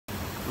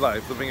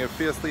Life, living it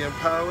fiercely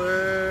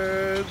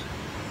empowered.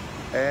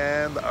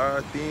 And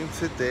our theme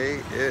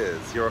today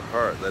is Your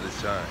Heart, Let It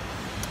Shine.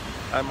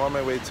 I'm on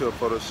my way to a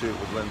photo shoot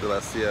with Linda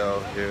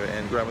Laciel here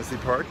in Gramercy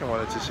Park and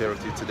wanted to share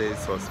with you today's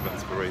source of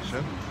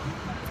inspiration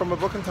from a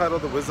book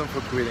entitled The Wisdom for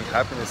Creating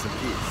Happiness and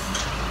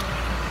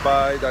Peace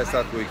by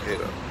Daisaku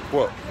Ikeda.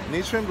 Quote,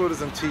 Nichiren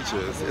Buddhism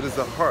teaches it is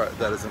the heart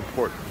that is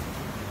important.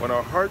 When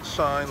our hearts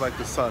shine like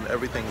the sun,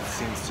 everything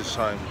seems to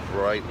shine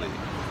brightly.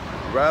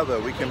 Rather,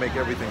 we can make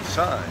everything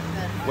shine.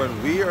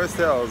 When we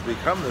ourselves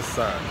become the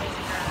sun,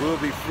 we will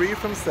be free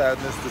from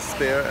sadness,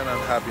 despair, and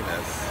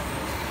unhappiness.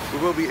 We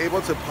will be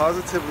able to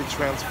positively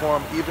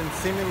transform even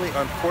seemingly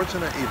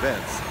unfortunate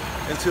events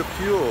into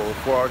fuel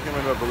for our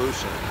human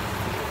revolution.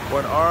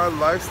 When our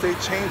life state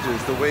changes,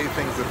 the way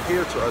things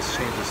appear to us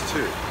changes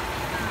too.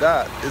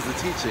 That is the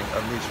teaching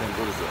of Nichiren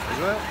Buddhism.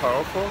 Isn't that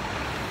powerful?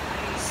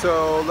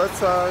 So let's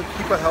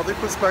keep a healthy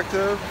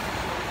perspective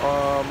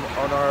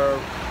on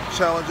our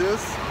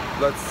challenges.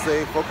 Let's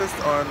stay focused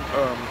on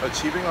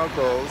achieving our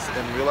goals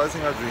and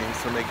realizing our dreams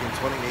for making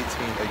 2018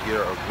 a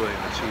year of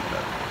brilliant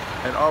achievement.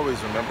 And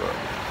always remember,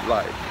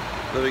 life,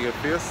 living it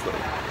fiercely,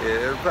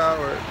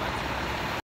 empowered.